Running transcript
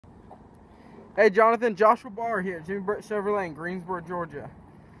Hey Jonathan, Joshua Barr here at Jimmy Britt Chevrolet in Greensboro, Georgia.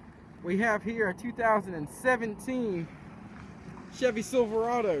 We have here a 2017 Chevy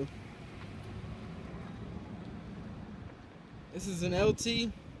Silverado. This is an LT.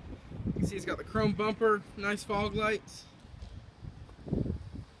 You can see it's got the chrome bumper, nice fog lights.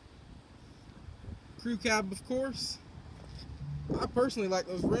 Crew cab, of course. I personally like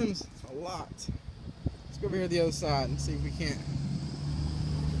those rims a lot. Let's go over here to the other side and see if we can't.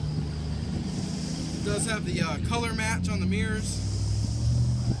 It does have the color match on the mirrors.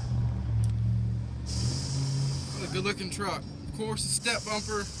 What a good looking truck. Of course, a step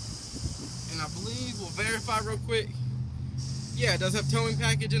bumper. And I believe we'll verify real quick. Yeah, it does have towing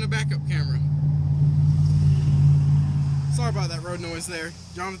package and a backup camera. Sorry about that road noise there,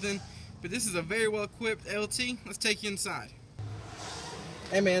 Jonathan. But this is a very well equipped LT. Let's take you inside.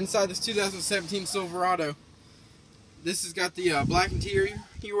 Hey man, inside this 2017 Silverado. This has got the black interior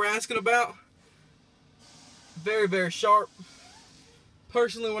you were asking about. Very, very sharp.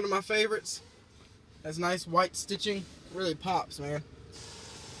 Personally, one of my favorites. Has nice white stitching. Really pops, man.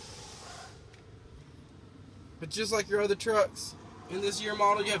 But just like your other trucks, in this year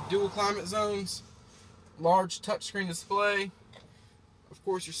model, you have dual climate zones, large touchscreen display, of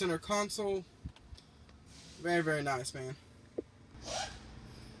course your center console. Very, very nice, man.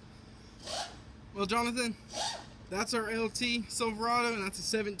 Well, Jonathan, that's our LT Silverado, and that's a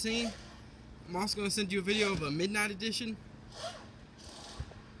 17. I'm also going to send you a video of a midnight edition.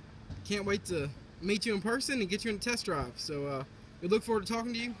 Can't wait to meet you in person and get you in a test drive. So we look forward to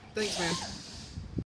talking to you. Thanks, man.